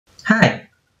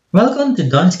Hi, welcome to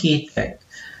Donsky Tech.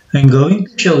 I'm going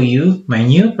to show you my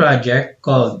new project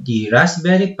called the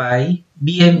Raspberry Pi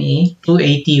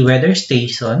BME280 weather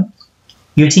station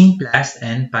using Flask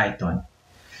and Python.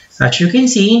 As you can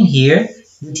see in here,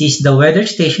 this is the weather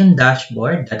station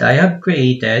dashboard that I have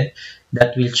created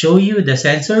that will show you the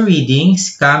sensor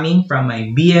readings coming from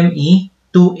my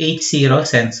BME280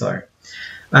 sensor.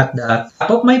 At the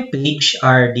top of my page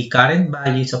are the current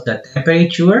values of the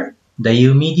temperature, the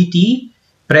humidity,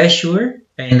 pressure,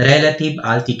 and relative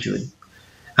altitude.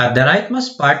 At the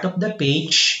rightmost part of the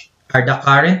page are the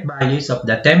current values of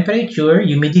the temperature,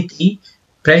 humidity,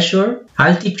 pressure,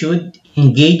 altitude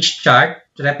in gauge chart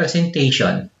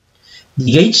representation.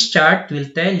 The gauge chart will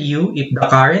tell you if the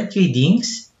current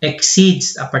readings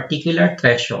exceeds a particular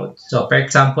threshold. So for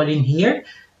example in here,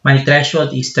 my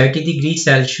threshold is 30 degrees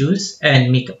Celsius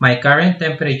and my current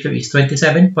temperature is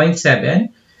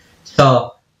 27.7.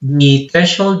 So the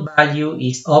threshold value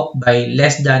is up by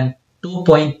less than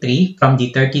 2.3 from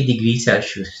the 30 degrees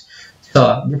Celsius.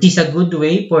 So this is a good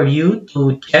way for you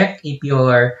to check if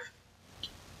your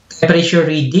temperature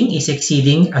reading is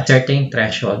exceeding a certain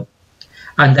threshold.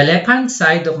 On the left-hand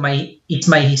side of it's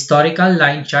my historical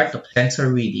line chart of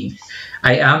sensor readings.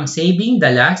 I am saving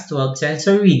the last 12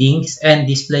 sensor readings and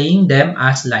displaying them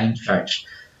as line charts.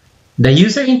 The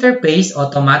user interface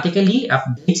automatically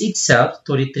updates itself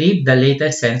to retrieve the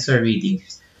latest sensor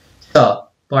readings. So,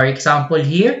 for example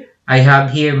here, I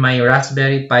have here my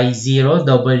Raspberry Pi Zero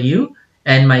W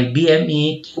and my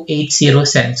BME280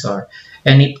 sensor.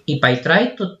 And if I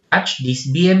try to touch this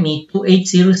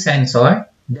BME280 sensor,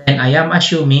 then I am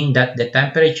assuming that the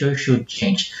temperature should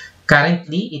change.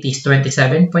 Currently, it is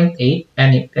 27.8,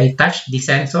 and if I touch the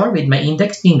sensor with my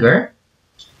index finger,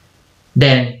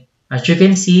 then as you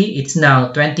can see, it's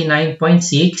now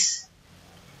 29.6.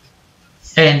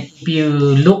 And if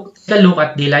you take a look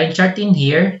at the line chart in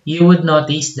here, you would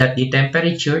notice that the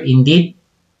temperature indeed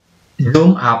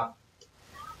zoom up.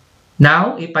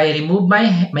 Now, if I remove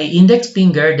my index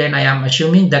finger, then I am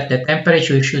assuming that the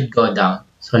temperature should go down.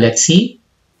 So let's see.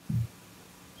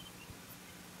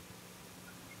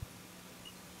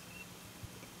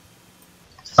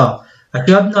 So, as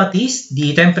you have noticed,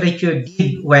 the temperature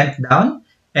went down,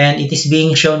 and it is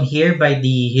being shown here by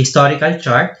the historical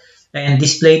chart and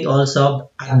displayed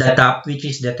also at the top, which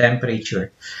is the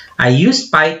temperature. I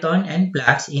used Python and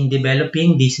Flask in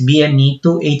developing this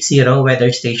BME280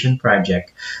 weather station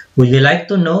project. Would you like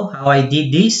to know how I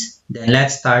did this? Then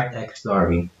let's start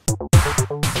exploring.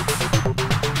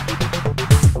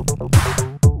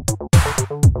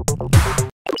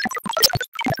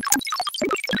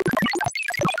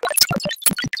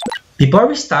 Before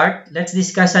we start, let's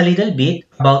discuss a little bit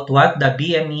about what the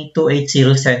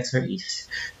BME280 sensor is.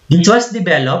 This was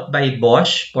developed by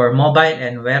Bosch for mobile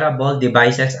and wearable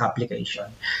devices application.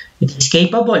 It is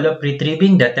capable of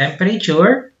retrieving the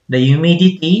temperature, the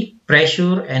humidity,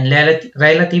 pressure, and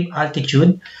relative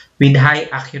altitude with high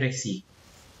accuracy.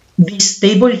 This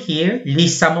table here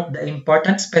lists some of the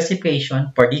important specifications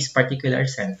for this particular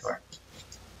sensor.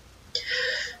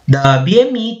 The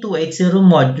BME280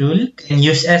 module can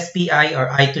use SPI or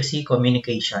I2C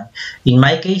communication. In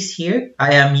my case here,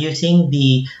 I am using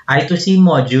the I2C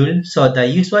module, so the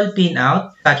usual pin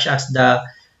out such as the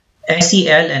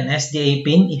SEL and SDA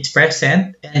pin is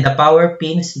present and the power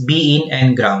pins B in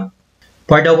and ground.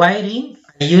 For the wiring,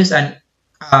 I use a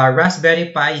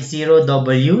Raspberry Pi Zero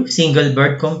W single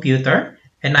board computer,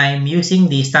 and I am using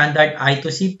the standard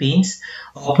I2C pins,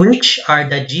 of which are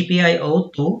the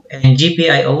GPIO2 and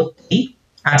GPIO3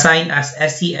 assigned as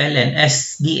SCL and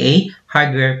SDA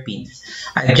hardware pins.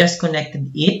 I just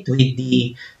connected it with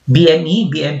the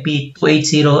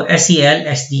BMP280 SCL,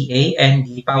 SDA, and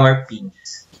the power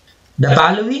pins. The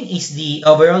following is the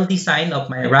overall design of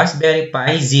my Raspberry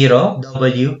Pi Zero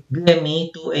W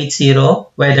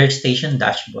BME280 weather station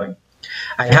dashboard.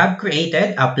 I have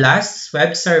created a Flask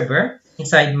web server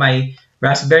inside my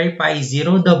Raspberry Pi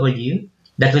Zero W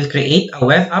that will create a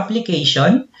web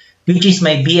application, which is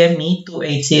my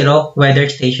BME280 weather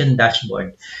station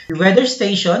dashboard. The weather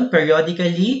station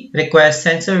periodically requests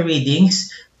sensor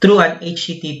readings through an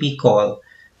HTTP call.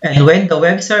 And when the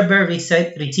web server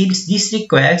receives this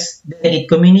request, then it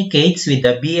communicates with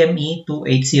the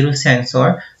BME280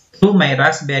 sensor through my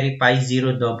Raspberry Pi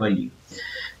Zero W.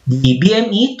 The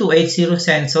BME280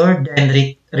 sensor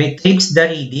then retrieves the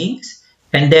readings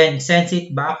and then sends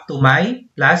it back to my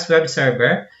Flask web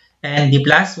server, and the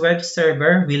Flask web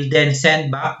server will then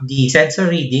send back the sensor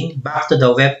reading back to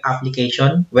the web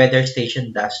application weather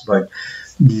station dashboard.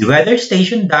 The weather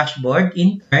station dashboard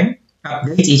in turn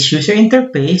updates its user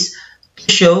interface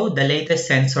to show the latest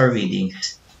sensor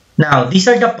readings. Now, these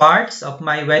are the parts of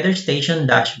my weather station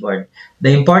dashboard.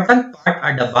 The important part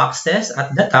are the boxes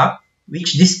at the top,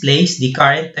 which displays the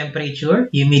current temperature,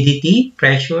 humidity,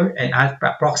 pressure, and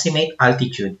approximate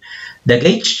altitude. The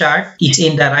gauge chart is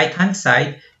in the right-hand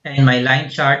side, and my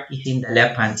line chart is in the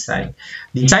left-hand side.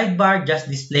 The sidebar just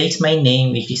displays my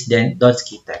name, which is then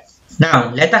Donsky Tech.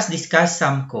 Now, let us discuss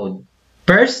some code.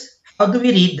 First, how do we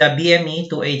read the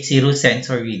BME280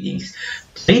 sensor readings?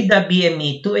 To read the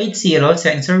BME280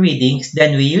 sensor readings,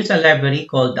 then we use a library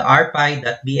called the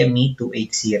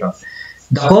rpi.bme280.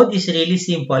 The code is really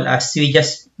simple, as we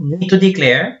just need to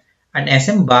declare an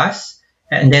SM bus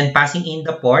and then passing in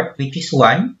the port, which is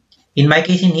 1. In my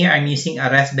case in here, I'm using a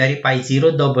Raspberry Pi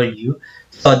 0W.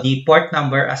 So the port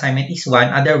number assignment is 1.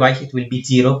 Otherwise, it will be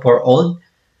 0 for old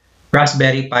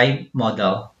Raspberry Pi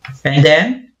model. And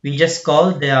then we just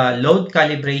call the load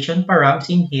calibration params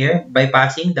in here by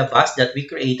passing the bus that we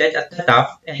created at the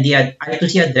top and the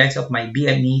I2C address of my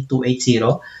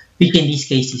BME280, which in this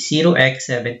case is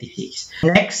 0x76.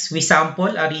 Next, we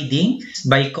sample a reading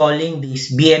by calling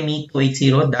this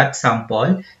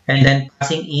BME280.sample and then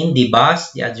passing in the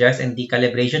bus, the address, and the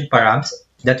calibration params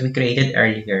that we created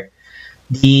earlier.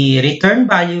 The return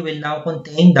value will now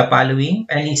contain the following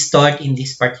and is stored in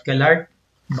this particular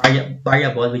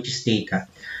variable, which is data.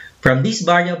 From this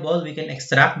variable, we can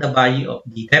extract the value of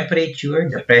the temperature,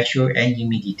 the pressure, and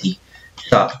humidity.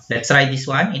 So let's try this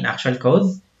one in actual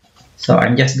code. So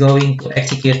I'm just going to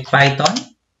execute Python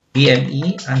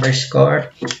BME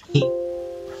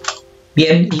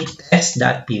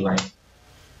test.py.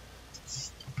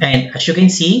 And as you can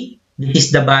see, this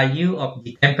is the value of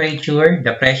the temperature,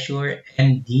 the pressure,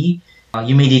 and the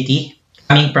humidity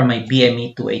coming from my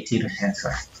BME280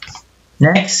 sensor.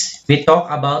 Next, we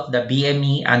talk about the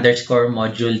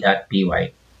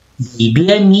BME_module.py. The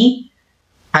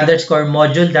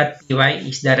BME_module.py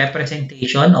is the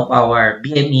representation of our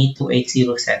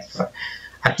BME280 sensor.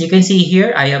 As you can see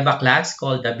here, I have a class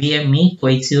called the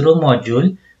BME280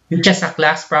 module, which has a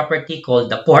class property called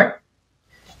the port,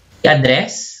 the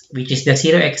address, which is the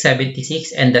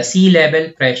 0x76, and the sea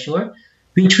level pressure,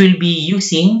 which we'll be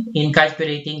using in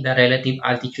calculating the relative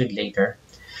altitude later.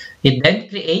 It then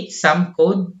creates some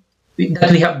code that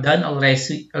we have done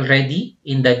already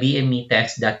in the BME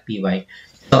test.py.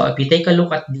 So if you take a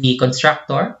look at the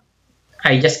constructor,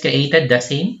 I just created the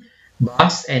same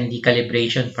bus and the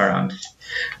calibration params.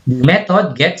 The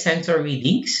method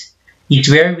getSensorReadings is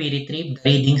where we retrieve the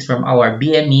readings from our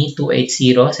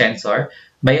BME280 sensor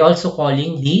by also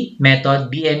calling the method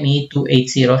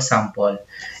BME280sample.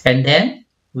 And then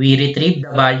we retrieve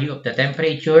the value of the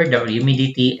temperature, the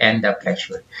humidity, and the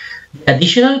pressure. The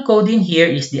additional code in here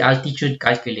is the altitude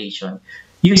calculation.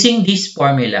 Using this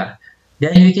formula,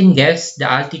 then we can guess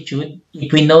the altitude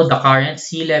if we know the current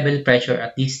sea level pressure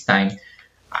at this time.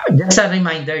 Just a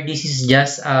reminder, this is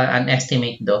just an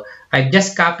estimate though. I've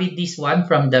just copied this one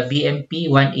from the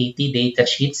BMP180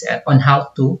 datasheets on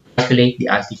how to calculate the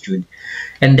altitude.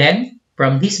 And then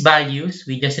from these values,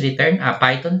 we just return a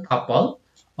Python tuple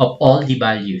of all the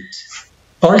values.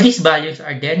 All these values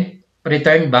are then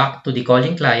returned back to the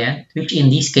calling client, which in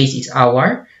this case is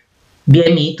our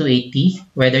BME280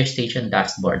 weather station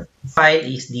dashboard. File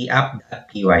is the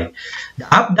app.py. The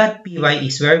app.py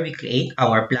is where we create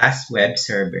our Plus web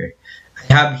server. I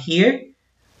have here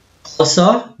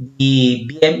also the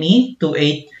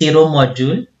BME280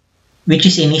 module, which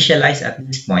is initialized at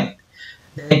this point.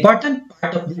 The important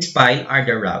part of this file are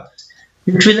the routes,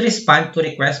 which will respond to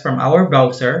requests from our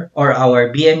browser or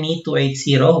our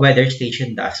BME280 weather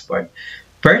station dashboard.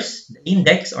 First, the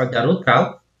index or the root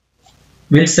route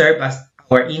will serve as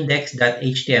our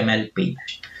index.html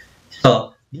page.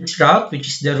 So this route, which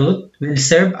is the root, will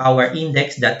serve our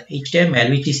index.html,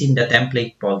 which is in the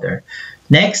template folder.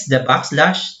 Next, the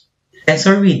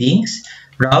 \sensor readings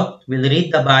route will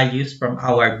read the values from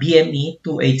our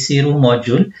BME280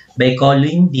 module by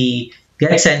calling the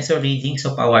getSensorReadings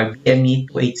of our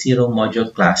BME280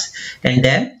 module class. And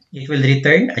then it will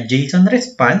return a JSON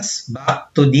response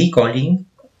back to the calling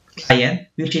client,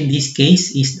 which in this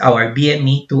case is our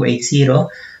BME280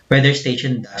 weather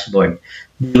station dashboard.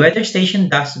 The weather station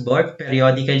dashboard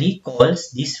periodically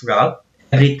calls this route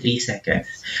every 3 seconds.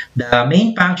 The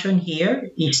main function here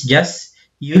is just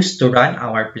used to run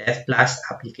our Plus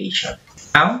application.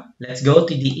 Now, let's go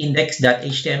to the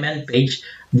index.html page.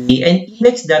 The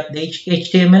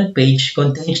index.html page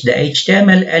contains the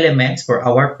HTML elements for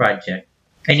our project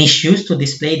and is used to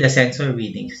display the sensor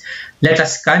readings. Let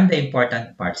us scan the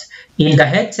important parts. In the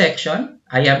head section,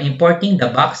 I am importing the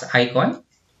box icon,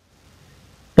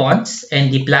 fonts,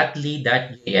 and the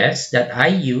Plotly.js that I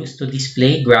use to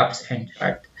display graphs and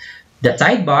charts. The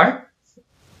sidebar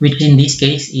which in this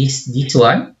case is this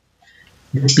one,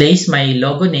 displays my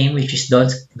logo name, which is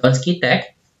Donsky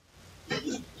Tech,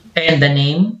 and the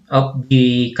name of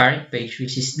the current page,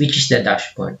 which is the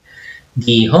dashboard.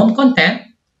 The home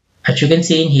content, as you can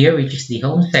see in here, which is the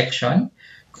home section,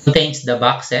 contains the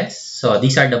boxes. So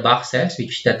these are the boxes,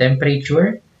 which is the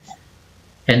temperature,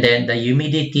 and then the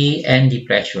humidity and the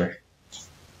pressure.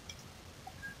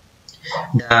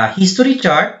 The history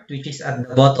chart, which is at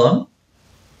the bottom,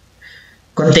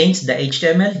 contains the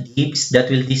HTML divs that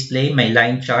will display my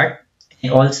line chart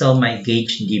and also my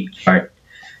gauge div chart.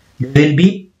 They will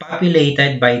be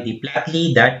populated by the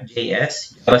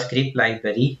Plotly.js JavaScript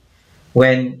library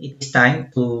when it is time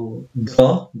to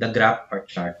draw the graph or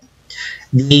chart.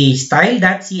 The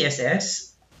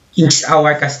style.css is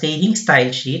our cascading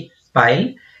style sheet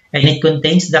file, and it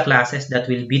contains the classes that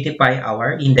will beautify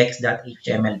our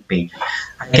index.html page.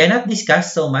 I cannot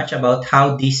discuss so much about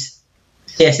how this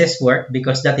CSS work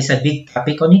because that is a big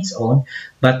topic on its own,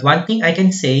 but one thing I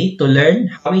can say to learn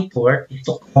how it works is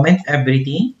to comment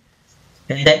everything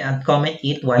and then uncomment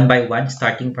it one by one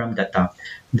starting from the top.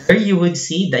 There you would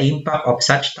see the impact of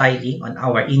such styling on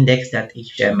our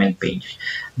index.html page.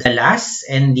 The last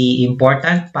and the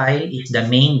important file is the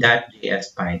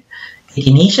main.js file. It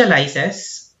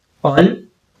initializes all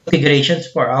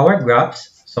configurations for our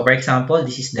graphs. So for example,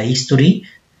 this is the history,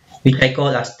 which I call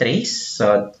as trace.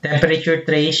 So temperature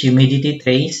trace, humidity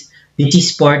trace. This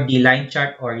is for the line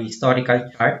chart or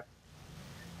historical chart,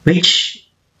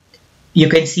 which you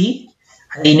can see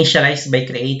I initialized by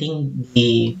creating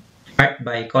the chart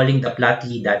by calling the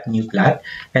plotly.newplot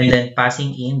and then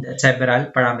passing in the several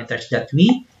parameters that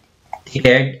we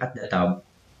declared at the top.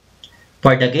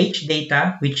 For the gauge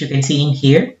data, which you can see in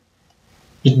here,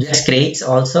 it just creates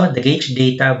also the gauge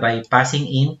data by passing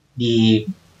in the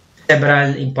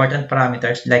several important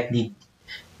parameters like the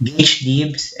gauge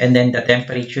divs and then the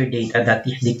temperature data that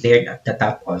is declared at the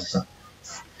top also.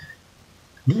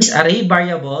 These array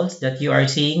variables that you are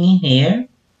seeing in here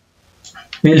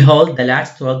will hold the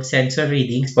last 12 sensor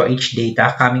readings for each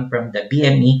data coming from the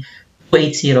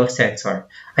BME280 sensor.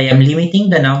 I am limiting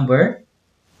the number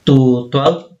to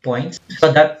 12 points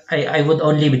so that I would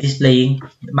only be displaying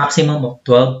the maximum of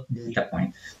 12 data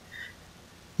points.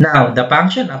 Now, the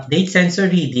function update sensor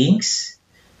readings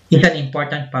is an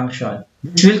important function.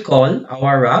 This will call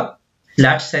our route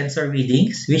 /sensor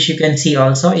readings, which you can see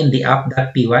also in the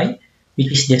app.py,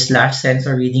 which is the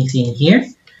 /sensor readings in here.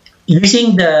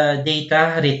 Using the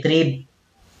data retrieved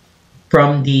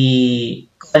from the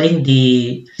calling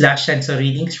the /sensor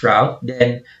readings route,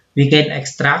 then we can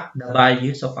extract the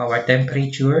values of our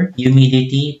temperature,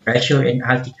 humidity, pressure, and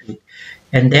altitude.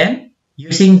 And then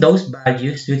using those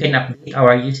values, we can update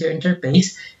our user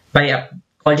interface by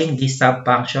calling this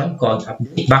sub-function called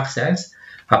update boxes,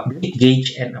 update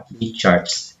gauge, and update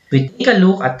charts. We take a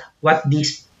look at what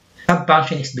this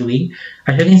sub-function is doing.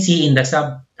 As you can see in the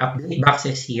sub-update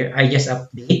boxes here, I just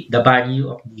update the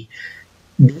value of the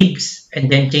divs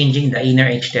and then changing the inner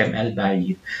HTML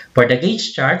value. For the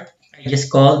gauge chart, I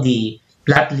just call the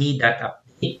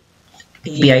plotly.update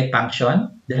API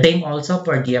function. The same also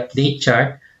for the update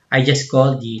chart, I just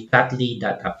call the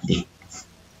plotly.update.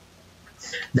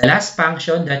 The last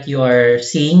function that you are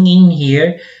seeing in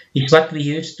here is what we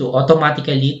use to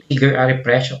automatically trigger a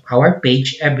refresh of our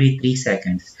page every 3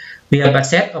 seconds. We have a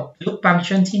set of loop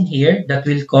functions in here that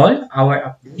will call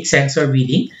our update sensor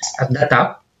readings at the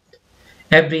top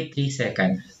every 3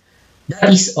 seconds. That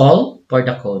is all for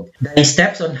the code. The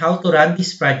steps on how to run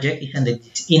this project is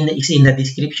in the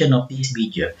description of this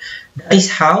video. That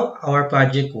is how our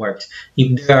project works.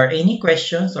 If there are any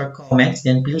questions or comments,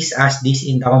 then please ask this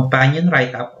in the companion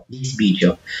write-up of this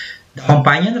video. The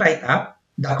companion write-up,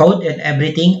 the code and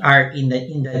everything are in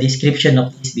the description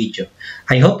of this video.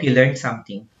 I hope you learned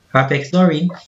something. Happy exploring!